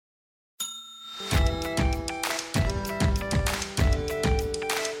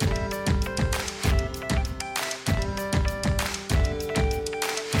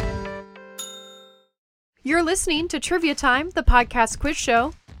You're listening to Trivia Time, the podcast quiz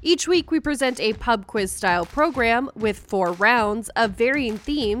show. Each week, we present a pub quiz style program with 4 rounds of varying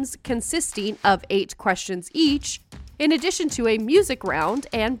themes consisting of 8 questions each, in addition to a music round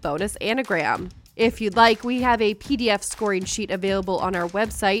and bonus anagram. If you'd like, we have a PDF scoring sheet available on our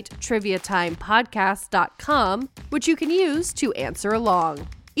website, triviatimepodcast.com, which you can use to answer along.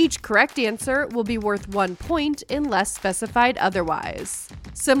 Each correct answer will be worth 1 point unless specified otherwise.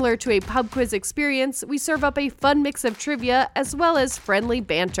 Similar to a pub quiz experience, we serve up a fun mix of trivia as well as friendly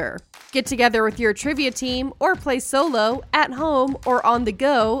banter. Get together with your trivia team or play solo, at home, or on the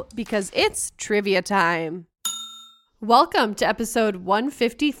go because it's trivia time. Welcome to episode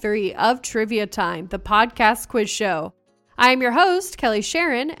 153 of Trivia Time, the podcast quiz show. I am your host, Kelly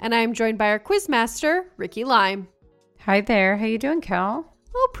Sharon, and I am joined by our quizmaster, Ricky Lime. Hi there. How you doing, Cal?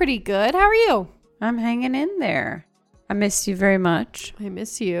 Oh, pretty good. How are you? I'm hanging in there. I miss you very much. I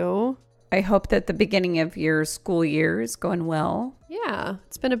miss you. I hope that the beginning of your school year is going well. Yeah,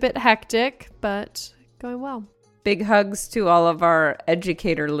 it's been a bit hectic, but going well. Big hugs to all of our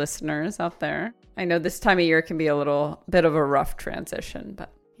educator listeners out there. I know this time of year can be a little bit of a rough transition,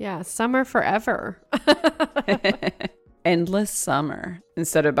 but... Yeah, summer forever. Endless summer.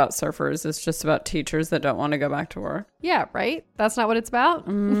 Instead of about surfers, it's just about teachers that don't want to go back to work. Yeah, right? That's not what it's about?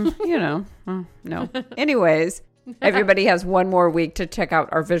 No. Anyways, everybody has one more week to check out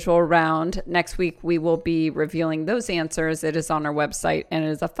our visual round. Next week, we will be revealing those answers. It is on our website, and it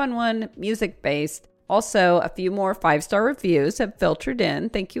is a fun one, music-based. Also, a few more 5-star reviews have filtered in.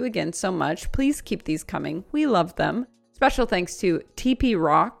 Thank you again so much. Please keep these coming. We love them. Special thanks to TP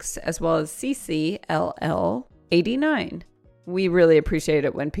Rocks as well as CCLL89. We really appreciate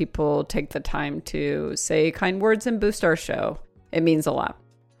it when people take the time to say kind words and boost our show. It means a lot.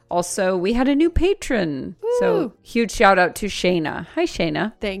 Also, we had a new patron. Woo. So huge shout out to Shayna. Hi,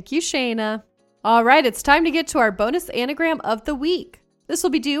 Shayna. Thank you, Shayna. All right, it's time to get to our bonus anagram of the week. This will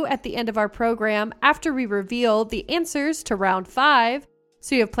be due at the end of our program after we reveal the answers to round 5,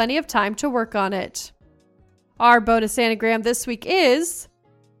 so you have plenty of time to work on it. Our bonus anagram this week is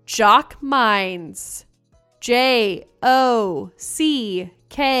Jock Mines. JOCKMINES.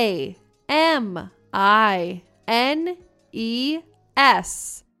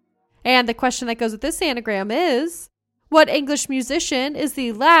 And the question that goes with this anagram is, what English musician is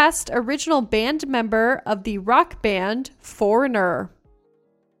the last original band member of the rock band Foreigner?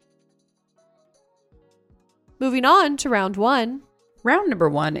 Moving on to round 1. Round number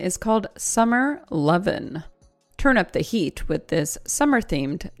 1 is called Summer Lovin'. Turn up the heat with this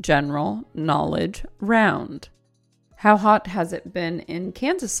summer-themed general knowledge round. How hot has it been in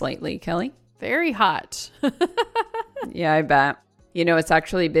Kansas lately, Kelly? Very hot. Yeah, I bet. You know, it's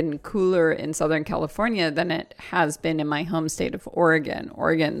actually been cooler in Southern California than it has been in my home state of Oregon.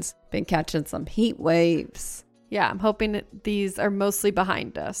 Oregon's been catching some heat waves. Yeah, I'm hoping that these are mostly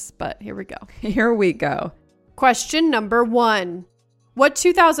behind us, but here we go. Here we go. Question number 1. What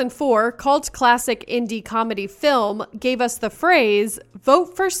 2004 cult classic indie comedy film gave us the phrase,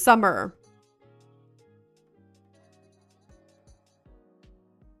 vote for summer?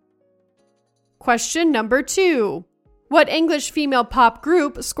 Question number 2. What English female pop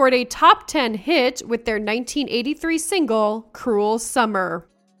group scored a top 10 hit with their 1983 single, Cruel Summer?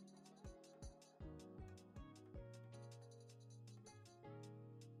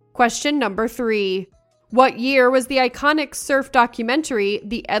 Question number 3. What year was the iconic surf documentary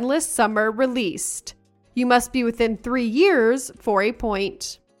The Endless Summer released? You must be within 3 years for a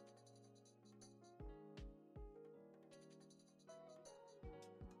point.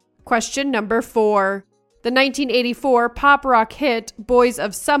 Question number 4. The 1984 pop rock hit Boys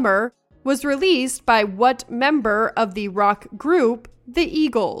of Summer was released by what member of the rock group The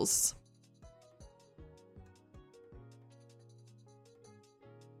Eagles?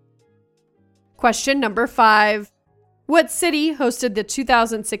 Question number 5. What city hosted the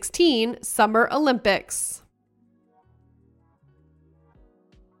 2016 Summer Olympics?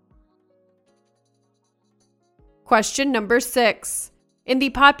 Question number 6. In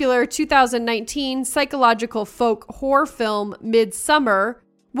the popular 2019 psychological folk horror film Midsommar,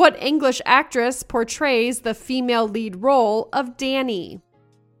 what English actress portrays the female lead role of Dani?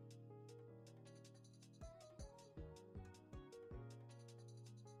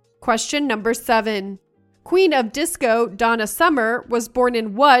 Question number 7. Queen of Disco Donna Summer was born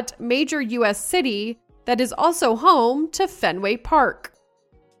in what major U.S. city that is also home to Fenway Park?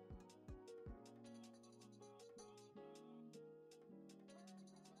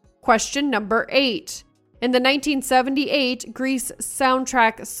 Question number 8. In the 1978 Grease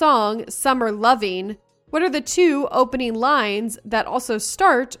soundtrack song Summer Loving', what are the 2 opening lines that also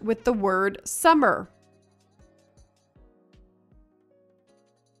start with the word summer?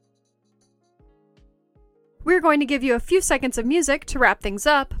 We're going to give you a few seconds of music to wrap things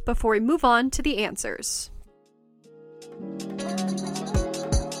up before we move on to the answers.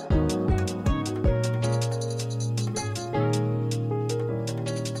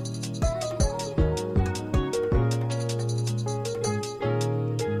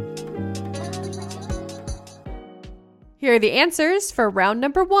 Here are the answers for round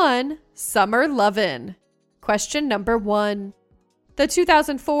number 1, Summer Lovin'. Question number 1. The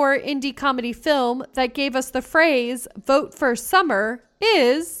 2004 indie comedy film that gave us the phrase, vote for summer,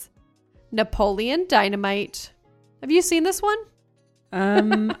 is Napoleon Dynamite. Have you seen this one?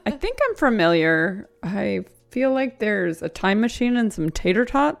 I think I'm familiar. I feel like there's a time machine and some tater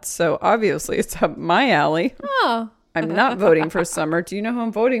tots, so obviously it's up my alley. Oh. I'm not voting for summer. Do you know who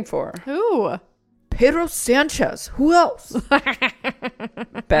I'm voting for? Who? Pedro Sanchez. Who else?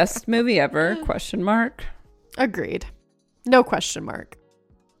 Best movie ever? Question mark. Agreed. No question mark.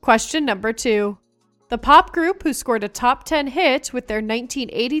 Question number 2. The pop group who scored a top 10 hit with their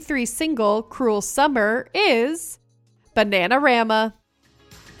 1983 single, Cruel Summer, is Bananarama.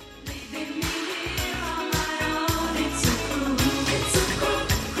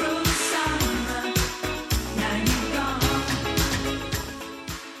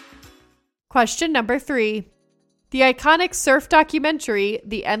 Question number 3. The iconic surf documentary,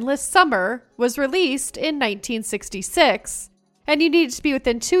 The Endless Summer, was released in 1966, and you needed to be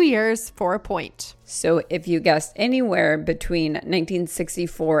within 2 years for a point. So if you guessed anywhere between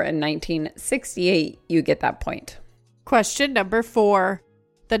 1964 and 1968, you get that point. Question number 4.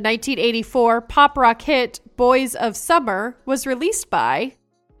 The 1984 pop rock hit, Boys of Summer, was released by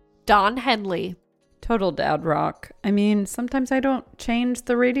Don Henley. Total dad rock. I mean, sometimes I don't change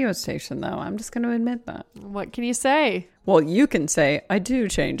the radio station, though. I'm just going to admit that. What can you say? Well, you can say I do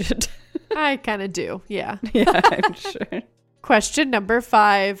change it. I kind of do, yeah. Yeah, I'm sure. Question number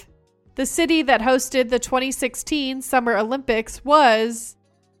 5. The city that hosted the 2016 Summer Olympics was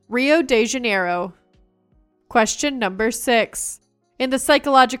Rio de Janeiro. Question number 6. In the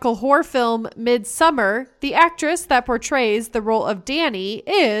psychological horror film Midsummer, the actress that portrays the role of Danny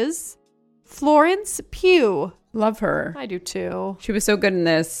is Florence Pugh. Love her. I do too. She was so good in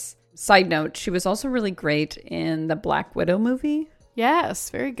this. Side note, she was also really great in the Black Widow movie. Yes,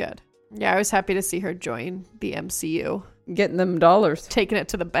 very good. Yeah, I was happy to see her join the MCU. Getting them dollars. Taking it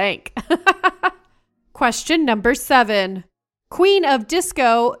to the bank. Question number 7. Queen of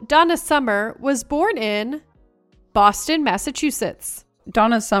Disco, Donna Summer, was born in Boston, Massachusetts.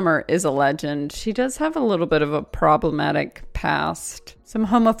 Donna Summer is a legend. She does have a little bit of a problematic past. Some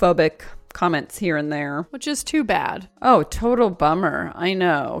homophobic comments here and there. Which is too bad. Oh, total bummer. I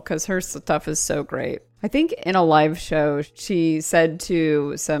know, because her stuff is so great. I think in a live show, she said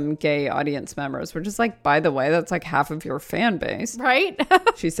to some gay audience members, which is like, by the way, that's like half of your fan base. Right?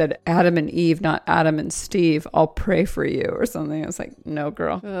 She said, Adam and Eve, not Adam and Steve. I'll pray for you or something. I was like, no,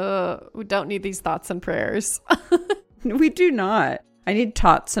 girl. We don't need these thoughts and prayers. We do not. I need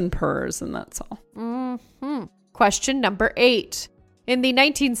tots and purrs, and that's all. Mm-hmm. Question number 8. In the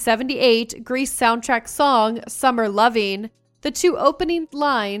 1978 Grease soundtrack song, Summer Lovin', the 2 opening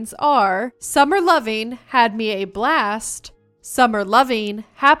lines are, Summer Lovin' had me a blast. Summer Lovin'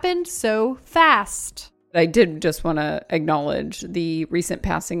 happened so fast. I did just want to acknowledge the recent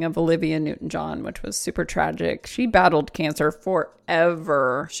passing of Olivia Newton-John, which was super tragic. She battled cancer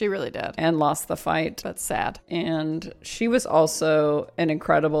forever. She really did. And lost the fight. That's sad. And she was also an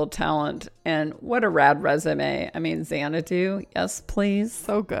incredible talent. And what a rad resume. I mean, Xanadu, yes, please.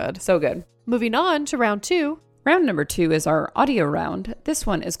 So good. So good. Moving on to round 2. Round number 2 is our audio round. This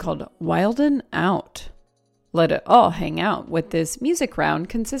one is called Wildin' Out. Let it all hang out with this music round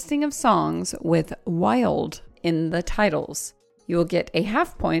consisting of songs with wild in the titles. You will get a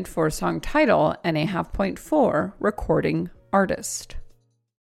half point for song title and a half point for recording artist.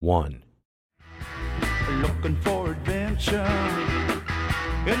 1. Looking for adventure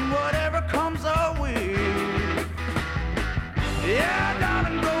and whatever comes our way. Yeah,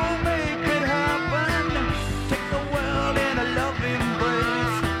 darling, go make it happen. Take the world in a loving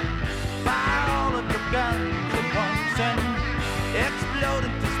embrace. Fire all of your guns at once and explode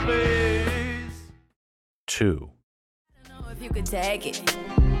into space. 2. I don't know if you could take it.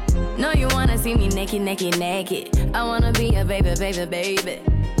 No, you wanna see me naked, naked, naked. I wanna be a baby, baby, baby.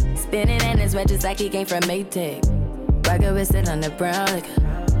 Spinning in his red just like he came from Maytag. Rocket with it on the brown liquor.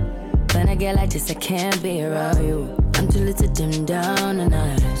 When I get like this, I can't be around you. I'm too little to dim down the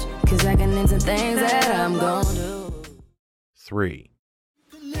night. Cause I can into things that I'm gon' do. 3.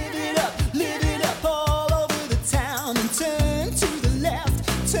 Live it up all over the town and turn to the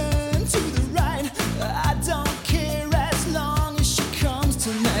left, turn to the right. I don't care as long as she comes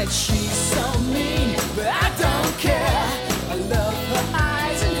tonight. She's so mean, but I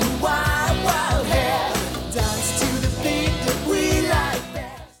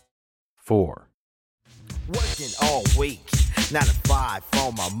 4, Working all week, 9 to 5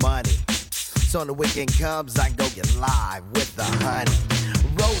 for my money. So when the weekend comes, I go get live with the honey.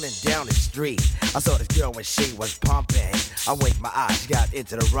 Rolling down the street, I saw this girl when she was pumping. I winked my eyes, got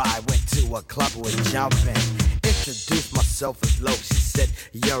into the ride, went to a club, was jumping. Introduced myself as Loke, she said,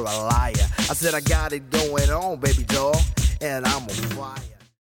 you're a liar. I said, I got it going on, baby doll, and I'm on fire.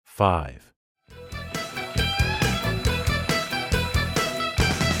 5,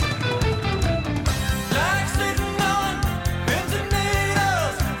 Like sitting on pins and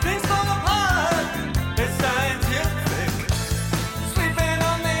needles, things fall apart. It's scientific. Sleeping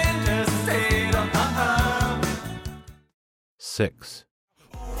on the interstate. 6,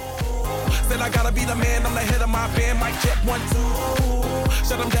 Said I gotta be the man, I'm the head of my band. Mic check 1, 2.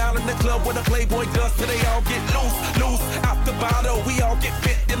 Shut them down in the club where the Playboy does till they all get loose out the bottle. We all get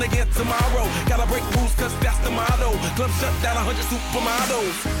fit in again tomorrow. Gotta break rules cause that's the motto. Club shut down 100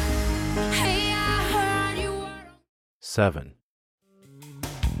 supermodels. Hey, I heard you were 7,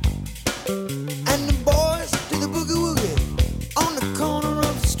 And the boys do the boogie woogie on the corner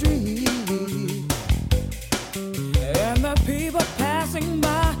of the street. And the people passing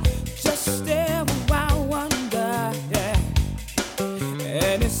by just stare while wonder, yeah.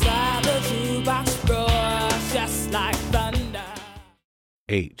 And inside the jukebox roars just like thunder.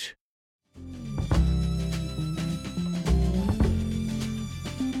 H,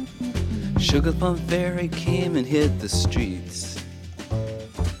 Sugar Plum Fairy came and hit the streets,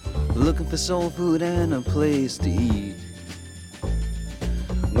 looking for soul food and a place to eat.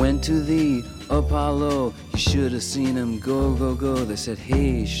 Went to the Apollo, you should have seen him go, go, go. They said,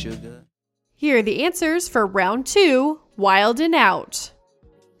 hey, sugar. Here are the answers for round 2, Wild and Out.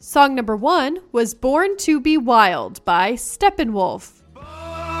 Song number 1 was Born to Be Wild by Steppenwolf.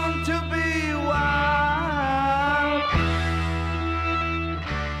 Born to be wild.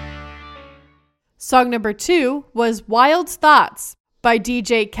 Song number 2 was Wild Thoughts by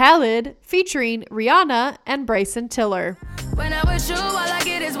DJ Khaled featuring Rihanna and Bryson Tiller. when I'm with you, all I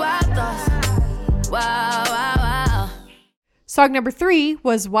get is wild thoughts. Wow, wow, wow. Song number 3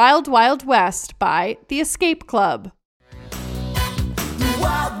 was Wild Wild West by The Escape Club.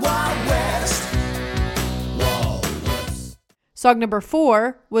 Wild, wild west. Song number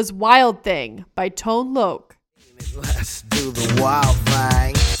 4 was Wild Thing by Tone Loc. Let's do the wild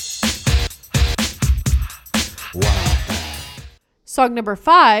thing. Wild. Song number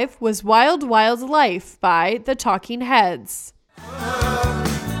 5 was Wild Wild Life by The Talking Heads.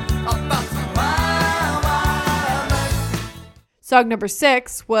 Song number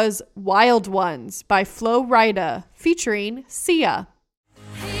 6 was Wild Ones by Flo Rida featuring Sia.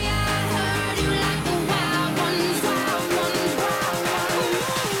 Hey, I heard you like the wild ones, wild ones, wild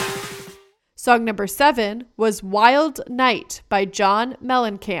ones. Song number 7 was Wild Night by John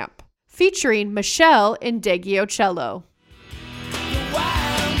Mellencamp featuring Michelle Indeggio-Cello.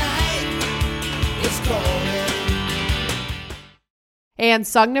 Wild night is calling. And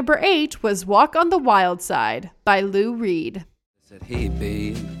song number 8 was Walk on the Wild Side by Lou Reed. I said, hey,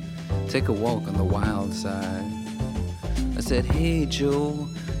 babe, take a walk on the wild side. I said, hey, Joe,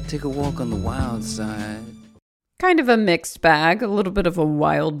 take a walk on the wild side. Kind of a mixed bag, a little bit of a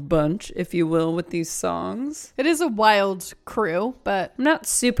wild bunch, if you will, with these songs. It is a wild crew, but I'm not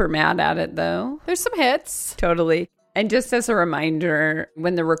super mad at it, though. there's some hits. Totally. And just as a reminder,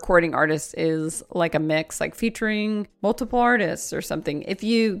 when the recording artist is like a mix, like featuring multiple artists or something, if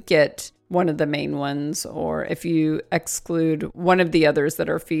you get one of the main ones or if you exclude one of the others that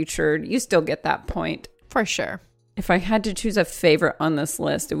are featured, you still get that point. For sure. If I had to choose a favorite on this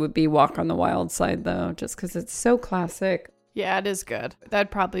list, it would be Walk on the Wild Side, though, just because it's so classic. Yeah, it is good.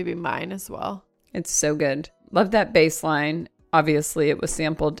 That'd probably be mine as well. It's so good. Love that bass line. Obviously, it was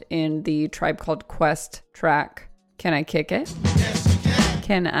sampled in the Tribe Called Quest track. Can I kick it? Yes, you can.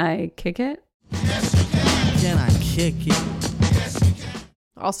 Can I kick it? Yes, you can. Can I kick it? Yes, you can.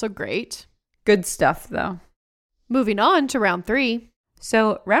 Also great. Good stuff, though. Moving on to round 3.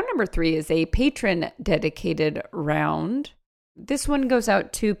 So round number 3 is a patron-dedicated round. This one goes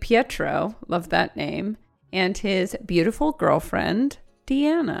out to Pietro, love that name, and his beautiful girlfriend,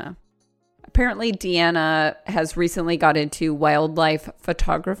 Deanna. Apparently, Deanna has recently got into wildlife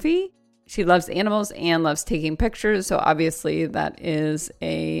photography. She loves animals and loves taking pictures, so obviously that is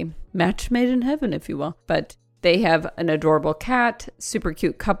a match made in heaven, if you will. But they have an adorable cat, super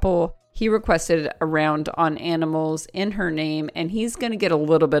cute couple. He requested a round on animals in her name, and he's going to get a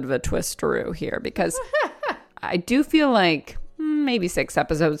little bit of a twisteroo here because I do feel like maybe 6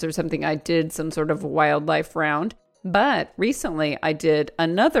 episodes or something I did some sort of wildlife round. But recently I did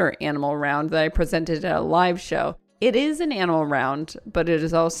another animal round that I presented at a live show. It is an animal round, but it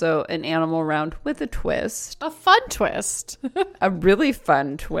is also an animal round with a twist. A fun twist. A really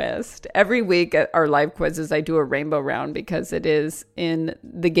fun twist. Every week at our live quizzes, I do a rainbow round because it is in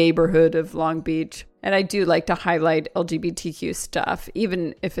the neighborhood of Long Beach. And I do like to highlight LGBTQ stuff,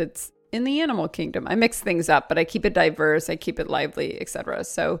 even if it's in the animal kingdom. I mix things up, but I keep it diverse, I keep it lively, etc.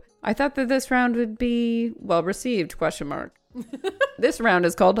 So I thought that this round would be well received, ? This round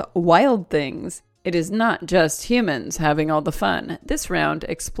is called Wild Things. It is not just humans having all the fun. This round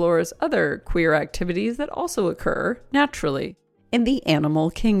explores other queer activities that also occur naturally in the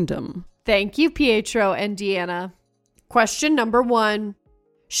animal kingdom. Thank you, Pietro and Deanna. Question number 1.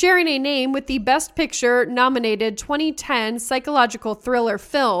 Sharing a name with the Best Picture nominated 2010 psychological thriller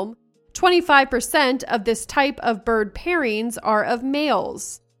film, 25% of this type of bird pairings are of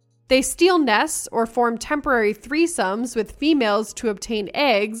males. They steal nests or form temporary threesomes with females to obtain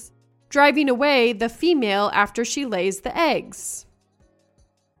eggs, driving away the female after she lays the eggs.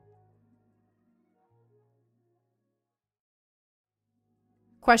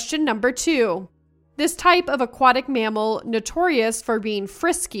 Question number 2. This type of aquatic mammal, notorious for being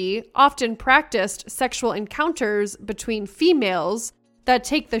frisky, often practiced sexual encounters between females that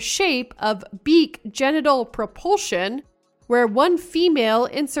take the shape of beak genital propulsion, where one female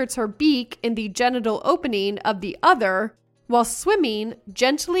inserts her beak in the genital opening of the other while swimming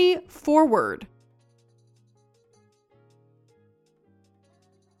gently forward.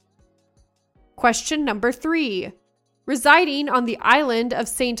 Question number 3. Residing on the island of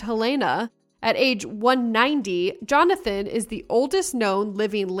St. Helena, at age 190, Jonathan is the oldest known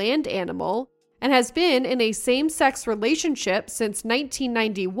living land animal and has been in a same-sex relationship since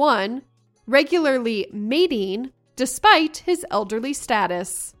 1991, regularly mating despite his elderly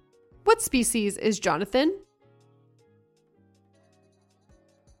status. What species is Jonathan?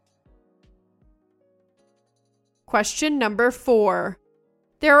 Question number 4.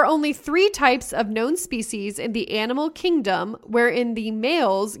 There are only 3 types of known species in the animal kingdom wherein the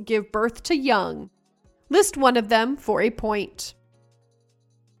males give birth to young. List one of them for a point.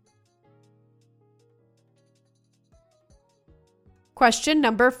 Question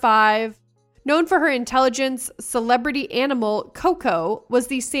number 5. Known for her intelligence, celebrity animal Coco was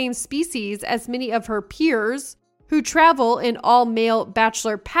the same species as many of her peers who travel in all-male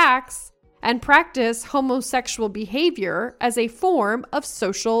bachelor packs and practice homosexual behavior as a form of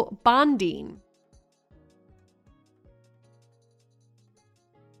social bonding.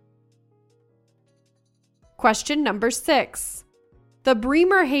 Question number 6. The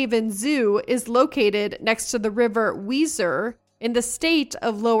Bremerhaven Zoo is located next to the river Weser in the state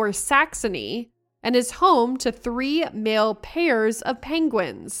of Lower Saxony and is home to 3 male pairs of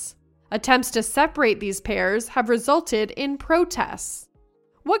penguins. Attempts to separate these pairs have resulted in protests.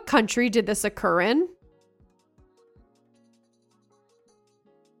 What country did this occur in?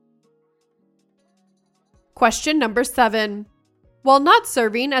 Question number 7. While not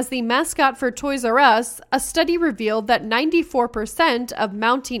serving as the mascot for Toys R Us, a study revealed that 94% of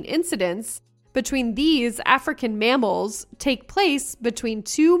mounting incidents between these African mammals take place between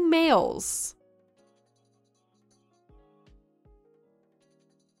 2 males.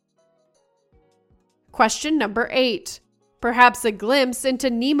 Question number 8. Perhaps a glimpse into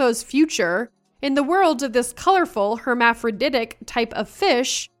Nemo's future. In the world of this colorful hermaphroditic type of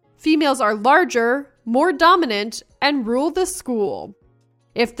fish, females are larger, more dominant, and rule the school.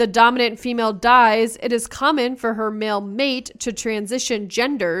 If the dominant female dies, it is common for her male mate to transition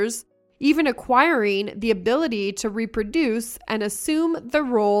genders, even acquiring the ability to reproduce and assume the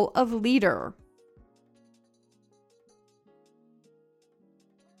role of leader.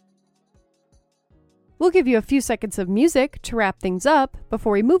 We'll give you a few seconds of music to wrap things up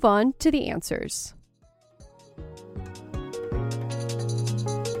before we move on to the answers.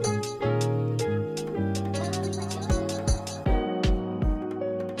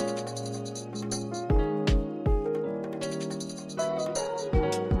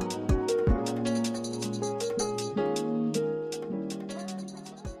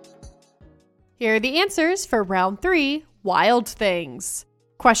 Here are the answers for round 3, Wild Things.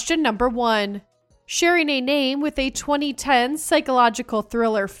 Question number 1. Sharing a name with a 2010 psychological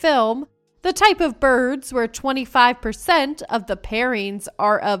thriller film, the type of birds where 25% of the pairings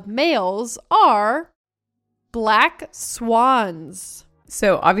are of males are black swans.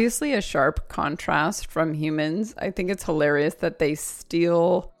 So obviously a sharp contrast from humans. I think it's hilarious that they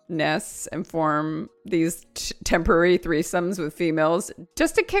steal nests and form these temporary threesomes with females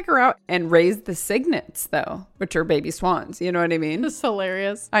just to kick her out and raise the cygnets, though, which are baby swans. You know what I mean? It's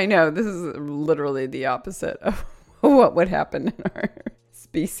hilarious. I know. This is literally the opposite of what would happen in our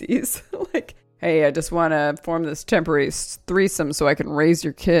species. Like, Hey, I just want to form this temporary threesome so I can raise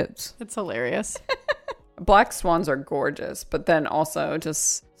your kids. It's hilarious. Black swans are gorgeous, but then also,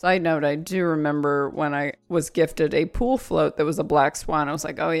 just side note, I do remember when I was gifted a pool float that was a black swan. I was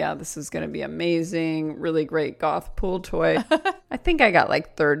like, oh yeah, this is going to be amazing. Really great goth pool toy. I think I got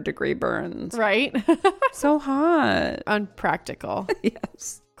like 3rd-degree burns. Right? So hot. Unpractical.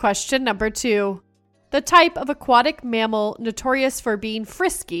 Yes. Question number 2. The type of aquatic mammal notorious for being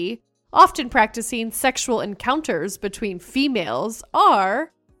frisky, often practicing sexual encounters between females,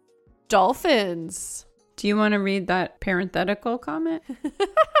 are dolphins. Do you want to read that parenthetical comment?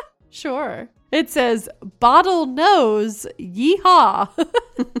 Sure. It says, bottlenose, yeehaw.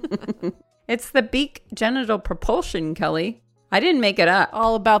 It's the beak genital propulsion, Kelly. I didn't make it up.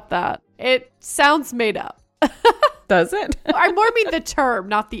 All about that. It sounds made up. Does it? I more mean the term,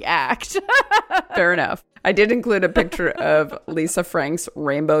 not the act. Fair enough. I did include a picture of Lisa Frank's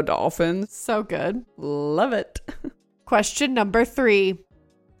rainbow dolphins. So good. Love it. Question number 3.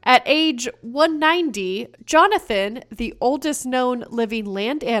 At age 190, Jonathan, the oldest known living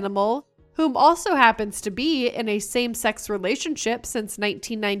land animal, whom also happens to be in a same-sex relationship since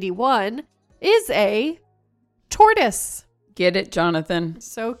 1991, is a tortoise. Get it, Jonathan.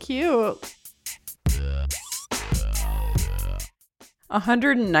 So cute.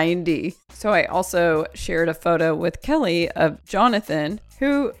 190. So I also shared a photo with Kelly of Jonathan,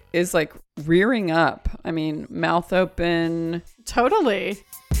 who is like rearing up. I mean, mouth open. Totally.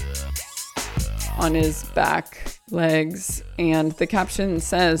 On his back legs. And the caption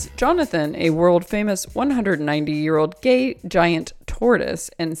says, Jonathan, a world famous 190-year-old gay giant tortoise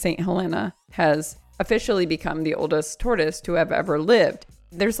in St. Helena, has officially become the oldest tortoise to have ever lived.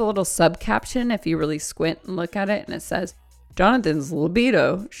 There's a little sub-caption if you really squint and look at it, and it says, Jonathan's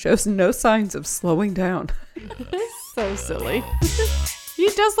libido shows no signs of slowing down. So silly. He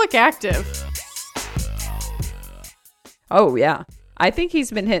does look active. Oh, yeah. I think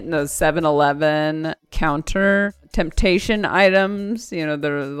he's been hitting those 7-Eleven counter temptation items. You know,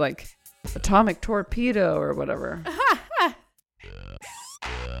 they're like atomic torpedo or whatever.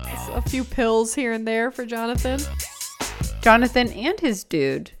 A few pills here and there for Jonathan. Jonathan and his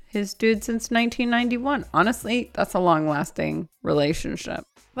dude. His dude since 1991. Honestly, that's a long-lasting relationship.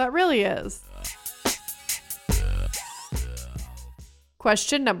 That really is.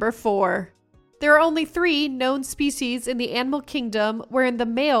 Question number 4. There are only 3 known species in the animal kingdom wherein the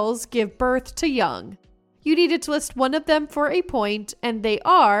males give birth to young. You needed to list one of them for a point, and they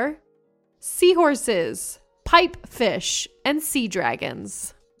are seahorses, pipefish, and sea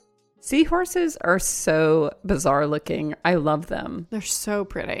dragons. Seahorses are so bizarre looking. I love them. They're so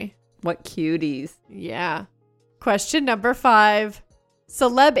pretty. What cuties. Yeah. Question number 5.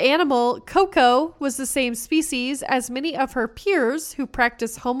 Celeb animal Coco was the same species as many of her peers who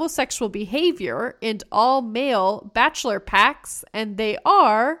practice homosexual behavior in all male bachelor packs, and they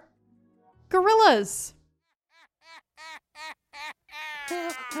are gorillas.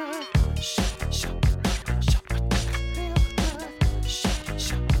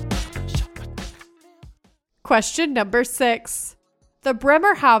 Question number 6. The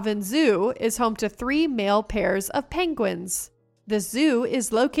Bremerhaven Zoo is home to 3 male pairs of penguins. The zoo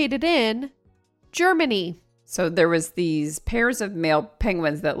is located in Germany. So there was these pairs of male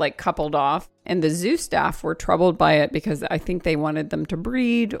penguins that like coupled off, and the zoo staff were troubled by it because I think they wanted them to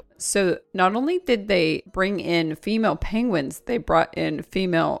breed. So not only did they bring in female penguins, they brought in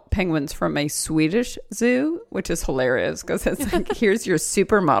female penguins from a Swedish zoo, which is hilarious because it's like, here's your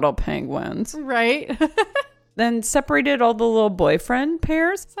supermodel penguins. Right. Then separated all the little boyfriend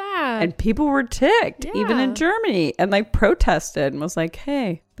pairs. Sad. And people were ticked, Yeah. even in Germany, and like protested and was like,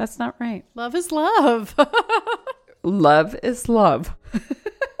 hey, that's not right. Love is love. Love is love.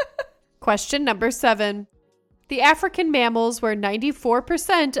 Question number 7. The African mammals where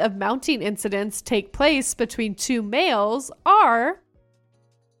 94% of mounting incidents take place between 2 males are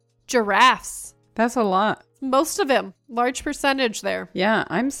giraffes. That's a lot. Most of them. Large percentage there. Yeah,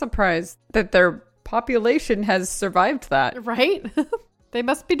 I'm surprised that their population has survived that. Right? They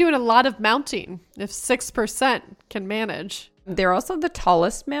must be doing a lot of mounting if 6% can manage. They're also the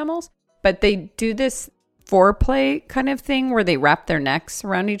tallest mammals, but they do this foreplay kind of thing where they wrap their necks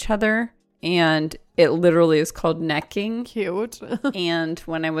around each other, and it literally is called necking. Cute. And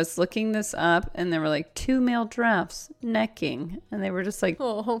when I was looking this up, and there were like 2 male giraffes necking, and they were just like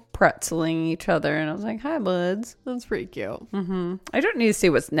Oh, pretzeling each other, and I was like, hi, buds. that's pretty cute. I don't need to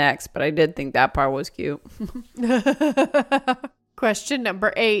see what's next, but I did think that part was cute. Question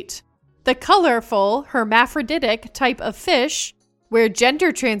number 8. The colorful hermaphroditic type of fish, where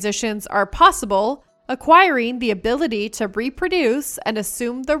gender transitions are possible, acquiring the ability to reproduce and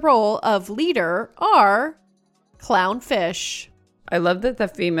assume the role of leader are clownfish. I love that the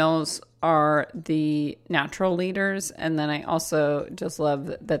females are the natural leaders. And then I also just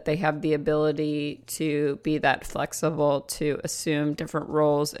love that they have the ability to be that flexible to assume different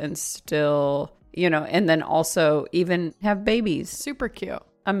roles and still, and then also even have babies. Super cute.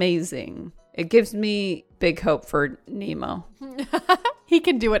 Amazing. It gives me big hope for Nemo. He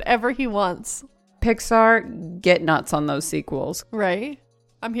can do whatever he wants. Pixar, get nuts on those sequels. Right?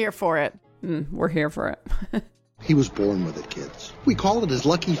 I'm here for it. We're here for it. He was born with it, kids. We call it his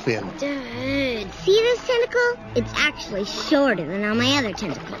lucky fin. Dude, see this tentacle? It's actually shorter than all my other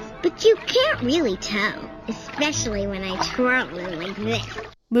tentacles. But you can't really tell, especially when I twirl it like this.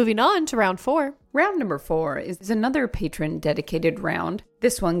 Moving on to round 4. Round number 4 is another patron-dedicated round.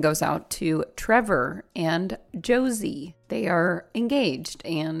 This one goes out to Trevor and Josie. They are engaged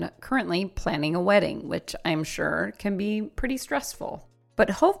and currently planning a wedding, which I'm sure can be pretty stressful. But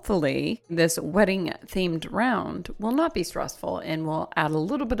hopefully, this wedding-themed round will not be stressful and will add a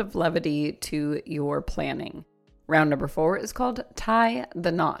little bit of levity to your planning. Round number 4 is called Tie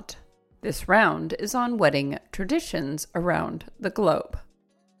the Knot. This round is on wedding traditions around the globe.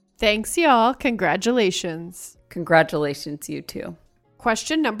 Thanks, y'all. Congratulations. Congratulations, you too.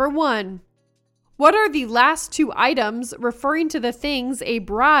 Question number 1. What are the last 2 items referring to the things a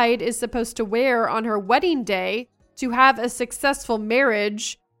bride is supposed to wear on her wedding day to have a successful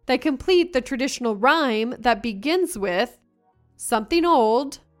marriage that complete the traditional rhyme that begins with something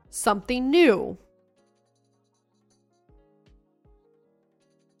old, something new?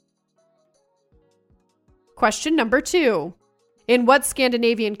 Question number 2. In what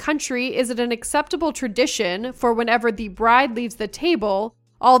Scandinavian country is it an acceptable tradition for whenever the bride leaves the table,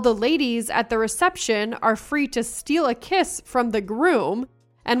 all the ladies at the reception are free to steal a kiss from the groom,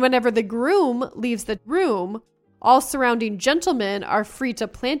 and whenever the groom leaves the room, all surrounding gentlemen are free to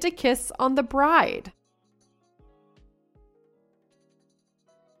plant a kiss on the bride?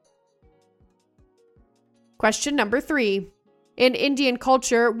 Question number 3. In Indian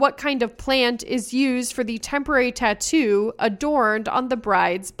culture, what kind of plant is used for the temporary tattoo adorned on the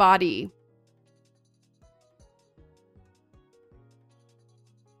bride's body?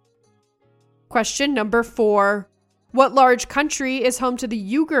 Question number 4. What large country is home to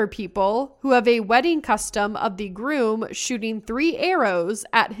the Uyghur people who have a wedding custom of the groom shooting 3 arrows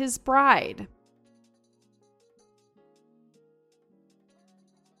at his bride?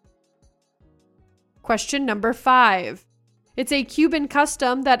 Question number 5. It's a Cuban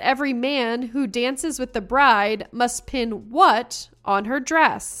custom that every man who dances with the bride must pin what on her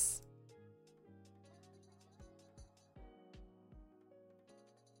dress?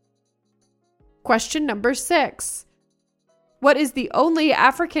 Question number 6. What is the only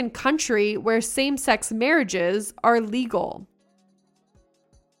African country where same-sex marriages are legal?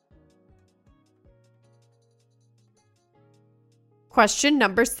 Question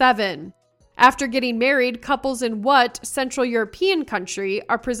number 7. After getting married, couples in what Central European country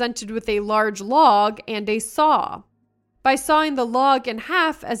are presented with a large log and a saw? By sawing the log in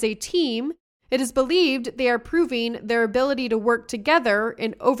half as a team, it is believed they are proving their ability to work together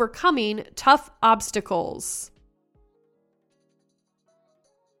in overcoming tough obstacles.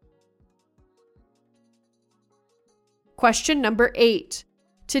 Question number 8.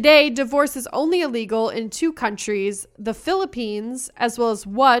 Today, divorce is only illegal in 2 countries, the Philippines, as well as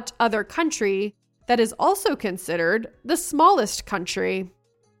what other country that is also considered the smallest country?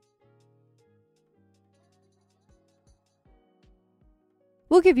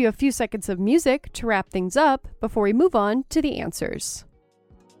 We'll give you a few seconds of music to wrap things up before we move on to the answers.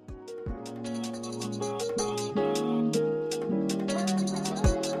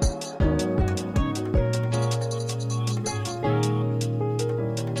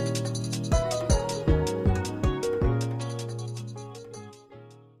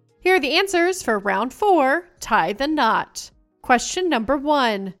 Here are the answers for round 4, Tie the Knot. Question number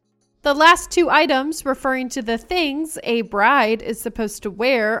 1. The last 2 items referring to the things a bride is supposed to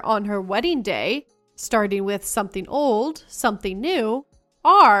wear on her wedding day, starting with something old, something new,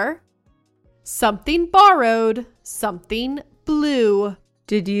 are something borrowed, something blue.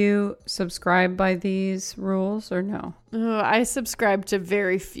 Did you subscribe by these rules or no? I subscribe to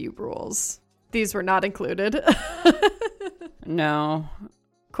very few rules. These were not included. No.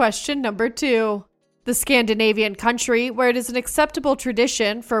 Question number 2. The Scandinavian country where it is an acceptable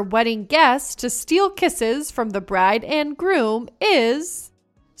tradition for wedding guests to steal kisses from the bride and groom is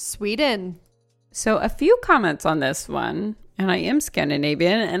Sweden. So a few comments on this one. And I am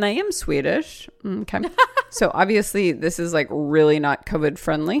Scandinavian and I am Swedish. Okay. So obviously this is like really not COVID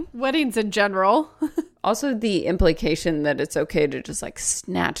friendly. Weddings in general. Also, the implication that it's okay to just like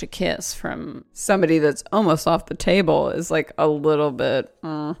snatch a kiss from somebody that's almost off the table is like a little bit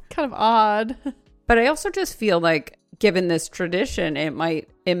kind of odd. But I also just feel like given this tradition, it might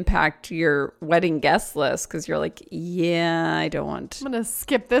impact your wedding guest list because you're like, yeah, I don't want. I'm going to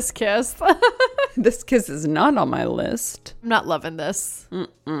skip this kiss. This kiss is not on my list. I'm not loving this.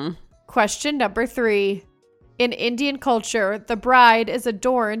 Question number 3. In Indian culture, the bride is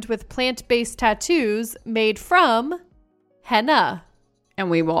adorned with plant-based tattoos made from henna. And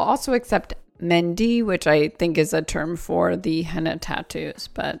we will also accept mendi, which I think is a term for the henna tattoos,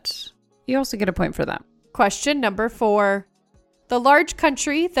 but you also get a point for that. Question number 4. The large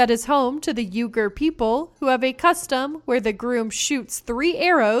country that is home to the Uyghur people who have a custom where the groom shoots 3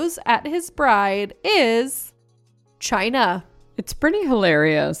 arrows at his bride is China. It's pretty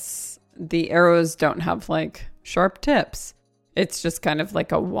hilarious. The arrows don't have like sharp tips. It's just kind of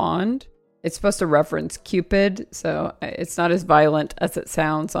like a wand. It's supposed to reference Cupid, so it's not as violent as it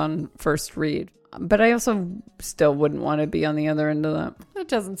sounds on first read. But I also still wouldn't want to be on the other end of that. It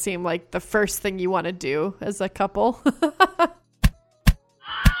doesn't seem like the first thing you want to do as a couple.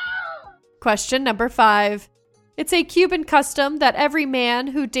 Question number 5. It's a Cuban custom that every man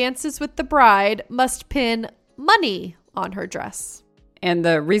who dances with the bride must pin money on her dress. And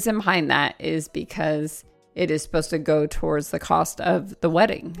the reason behind that is because it is supposed to go towards the cost of the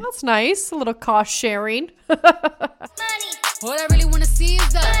wedding. That's nice. A little cost sharing. What I really want to see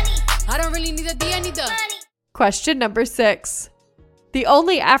is the money. I don't really need a D, I need the money. Question number 6. The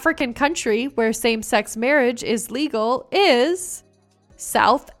only African country where same-sex marriage is legal is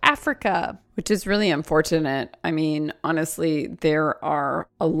South Africa. Which is really unfortunate. I mean, honestly, there are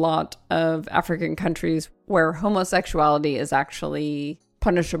a lot of African countries where homosexuality is actually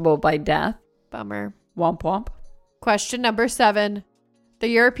punishable by death. Bummer. Womp womp. Question number 7. The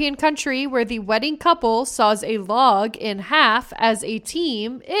European country where the wedding couple saws a log in half as a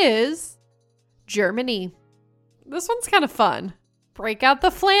team is Germany. This one's kind of fun. Break out the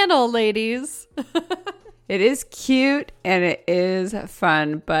flannel, ladies. It is cute and it is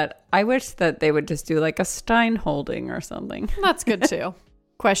fun, but I wish that they would just do like a Stein holding or something. That's good too.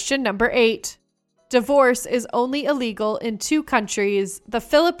 Question number 8. Divorce is only illegal in 2 countries, the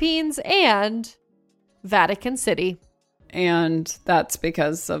Philippines and Vatican City. And that's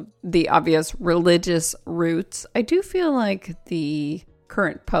because of the obvious religious roots. I do feel like the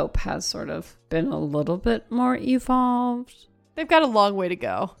current pope has sort of been a little bit more evolved. They've got a long way to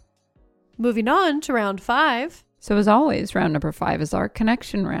go. Moving on to round 5. So as always, round number 5 is our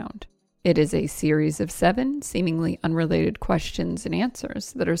connection round. It is a series of 7 seemingly unrelated questions and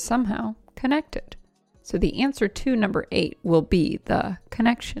answers that are somehow connected. So the answer to number 8 will be the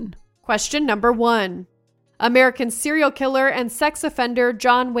connection. Question number 1. American serial killer and sex offender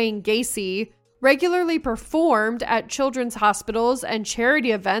John Wayne Gacy regularly performed at children's hospitals and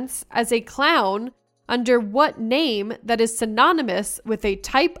charity events as a clown under what name that is synonymous with a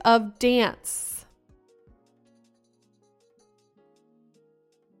type of dance?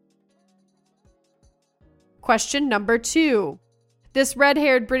 Question number 2. This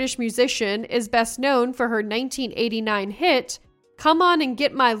red-haired British musician is best known for her 1989 hit, Come On and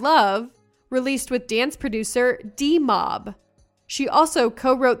Get My Love, released with dance producer D-Mob. She also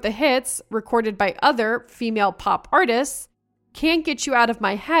co-wrote the hits, recorded by other female pop artists, Can't Get You Out of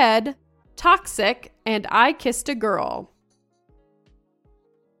My Head, Toxic, and I Kissed a Girl.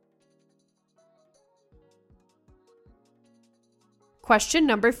 Question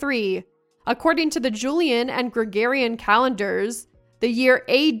number 3. According to the Julian and Gregorian calendars, the year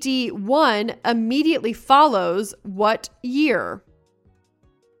AD 1 immediately follows what year?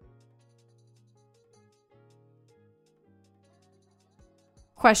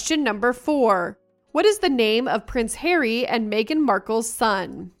 Question number 4. What is the name of Prince Harry and Meghan Markle's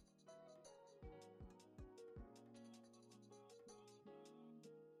son?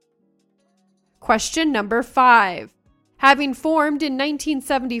 Question number 5. Having formed in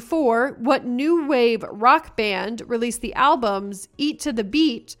 1974, what new wave rock band released the albums Eat to the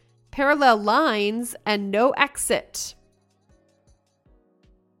Beat, Parallel Lines, and No Exit?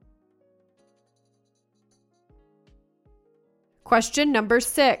 Question number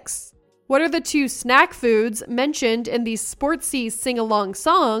 6. What are the 2 snack foods mentioned in the Sportsy sing-along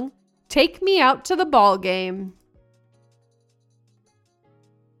song, Take Me Out to the Ball Game?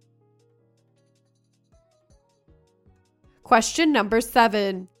 Question number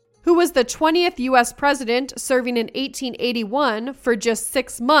 7. Who was the 20th U.S. president serving in 1881 for just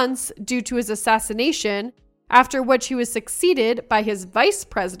 6 months due to his assassination, after which he was succeeded by his vice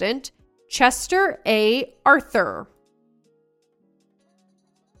president, Chester A. Arthur?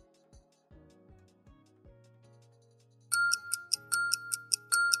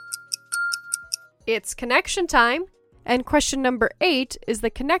 It's connection time, and question number 8 is the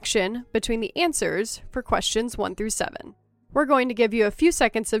connection between the answers for questions 1 through 7. We're going to give you a few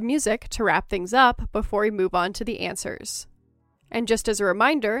seconds of music to wrap things up before we move on to the answers. And just as a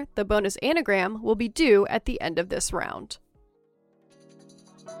reminder, the bonus anagram will be due at the end of this round.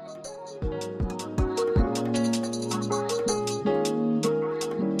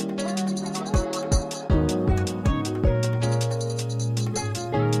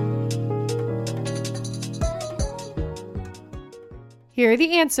 Here are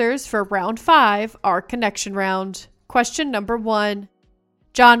the answers for round 5, our connection round. Question number 1.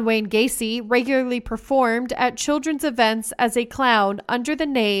 John Wayne Gacy regularly performed at children's events as a clown under the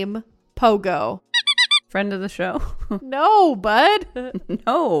name Pogo. Friend of the show? No, bud.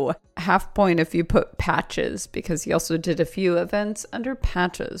 No. Half point if you put Patches, because he also did a few events under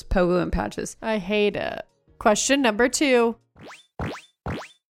Patches. Pogo and Patches. I hate it. Question number 2.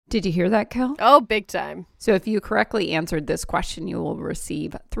 Did you hear that, Kel? Oh, big time. So if you correctly answered this question, you will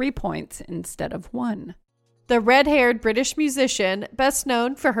receive 3 points instead of 1. The red-haired British musician, best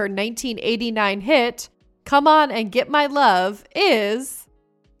known for her 1989 hit, Come On and Get My Love, is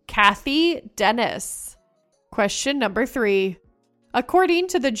Kathy Dennis. Question number 3. According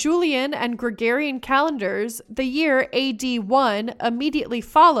to the Julian and Gregorian calendars, the year AD 1 immediately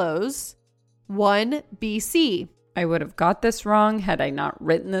follows 1 BC. I would have got this wrong had I not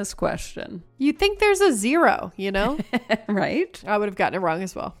written this question. You'd think there's a 0, you know? Right? I would have gotten it wrong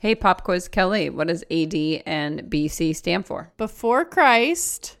as well. Hey, Pop Quiz Kelly, what does AD and BC stand for? Before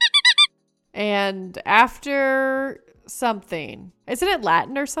Christ and after something. Isn't it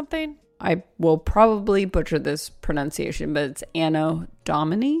Latin or something? I will probably butcher this pronunciation, but it's Anno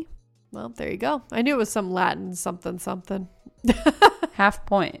Domini. Well, there you go. I knew it was some Latin something. Half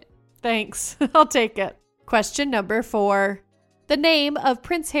point. Thanks. I'll take it. Question number 4. The name of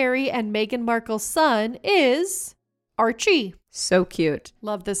Prince Harry and Meghan Markle's son is Archie. So cute.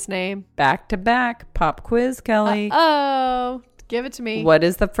 Love this name. Back to back. Pop Quiz Kelly. Oh, give it to me. What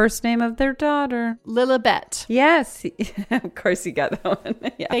is the first name of their daughter? Lilibet. Yes. Of course you got that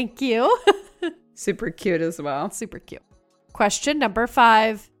one. Yeah. Thank you. Super cute as well. Super cute. Question number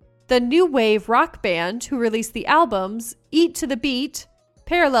 5. The new wave rock band who released the albums Eat to the Beat,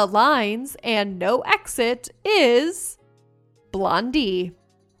 Parallel Lines, and No Exit is Blondie.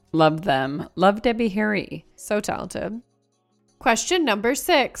 Love them. Love Debbie Harry. So talented. Question number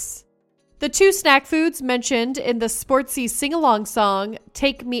 6. The 2 snack foods mentioned in the sportsy sing-along song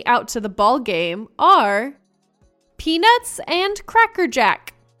Take Me Out to the Ball Game are peanuts and Cracker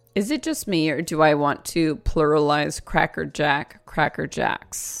Jack. Is it just me, or do I want to pluralize Cracker Jack, Cracker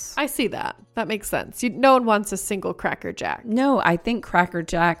Jacks? I see that. That makes sense. No one wants a single Cracker Jack. No, I think Cracker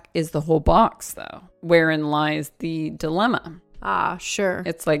Jack is the whole box, though. Wherein lies the dilemma. Ah, sure.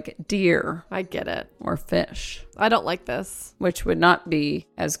 It's like deer. I get it. Or fish. I don't like this. Which would not be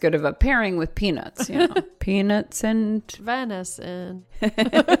as good of a pairing with peanuts, you know. Peanuts and venison.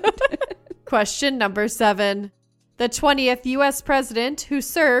 Question number 7. The 20th U.S. president who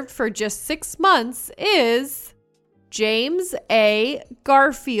served for just 6 months is James A.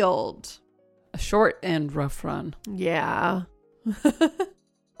 Garfield. A short and rough run. Yeah.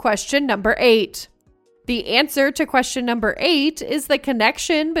 Question number 8. The answer to question number 8 is the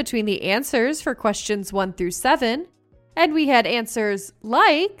connection between the answers for questions 1 through 7. And we had answers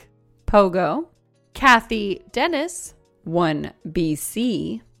like Pogo, Kathy Dennis, 1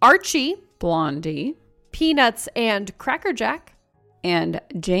 BC, Archie, Blondie, Peanuts and Cracker Jack, and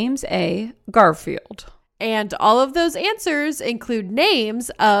James A. Garfield. And all of those answers include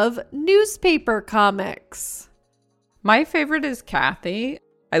names of newspaper comics. My favorite is Kathy.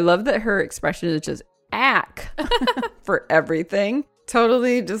 I love that her expression is just ack for everything.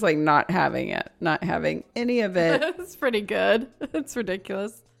 Totally just like not having it, not having any of it. It's pretty good. It's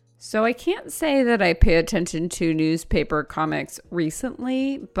ridiculous. So I can't say that I pay attention to newspaper comics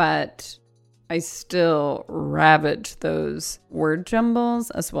recently, but I still ravage those word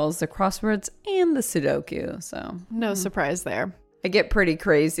jumbles as well as the crosswords and the Sudoku. So no surprise there. I get pretty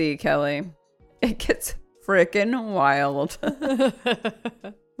crazy, Kelly. It gets frickin' wild.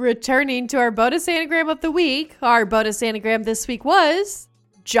 Returning to our bonus anagram of the week, our bonus anagram this week was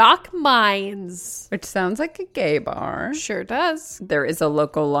Jock Mines. Which sounds like a gay bar. Sure does. There is a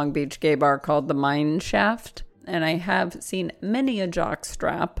local Long Beach gay bar called the Mine Shaft. And I have seen many a jock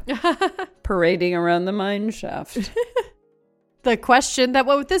strap parading around the mine shaft. The question that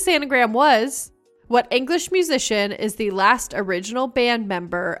went with this anagram was, what English musician is the last original band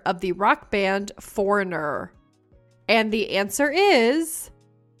member of the rock band Foreigner? And the answer is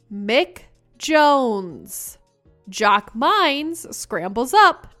Mick Jones. Jock Mines scrambles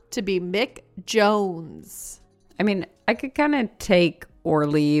up to be Mick Jones. I mean, I could kind of take or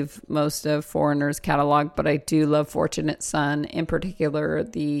leave most of Foreigner's catalog, but I do love Fortunate Son, in particular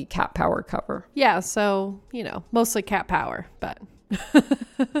the Cat Power cover. Yeah, so, mostly Cat Power, but...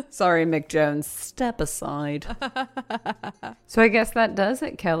 Sorry, Mick Jones. Step aside. So I guess that does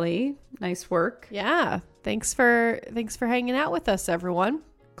it, Kelly. Nice work. Yeah. Thanks for hanging out with us, everyone.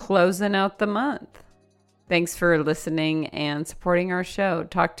 Closing out the month. Thanks for listening and supporting our show.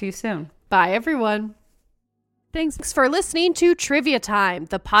 Talk to you soon. Bye, everyone. Thanks for listening to Trivia Time,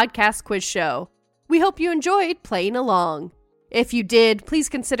 the podcast quiz show. We hope you enjoyed playing along. If you did, please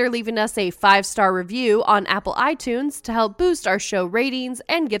consider leaving us a 5-star review on Apple iTunes to help boost our show ratings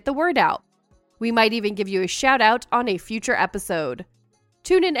and get the word out. We might even give you a shout out on a future episode.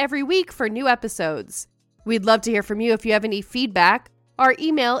 Tune in every week for new episodes. We'd love to hear from you if you have any feedback. Our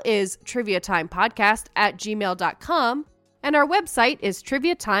email is triviatimepodcast@gmail.com, and our website is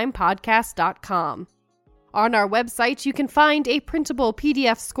triviatimepodcast.com. On our website, you can find a printable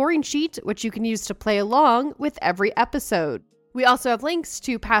PDF scoring sheet, which you can use to play along with every episode. We also have links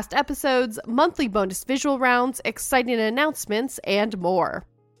to past episodes, monthly bonus visual rounds, exciting announcements, and more.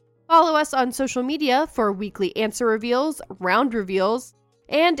 Follow us on social media for weekly answer reveals, round reveals,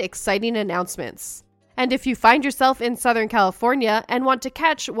 and exciting announcements. And if you find yourself in Southern California and want to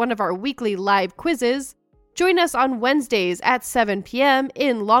catch one of our weekly live quizzes, join us on Wednesdays at 7 p.m.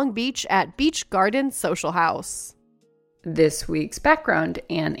 in Long Beach at Beach Garden Social House. This week's background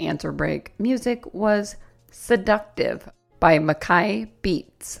and answer break music was Seductive by Mackay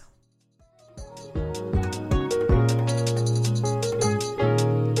Beats.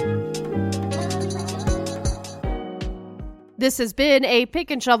 This has been a Pick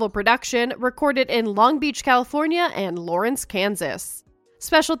and Shovel production recorded in Long Beach, California and Lawrence, Kansas.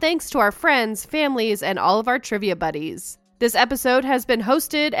 Special thanks to our friends, families, and all of our trivia buddies. This episode has been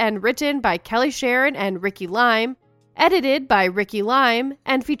hosted and written by Kelly Sharon and Ricky Lime, edited by Ricky Lime,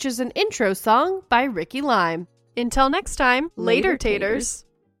 and features an intro song by Ricky Lime. Until next time, later taters.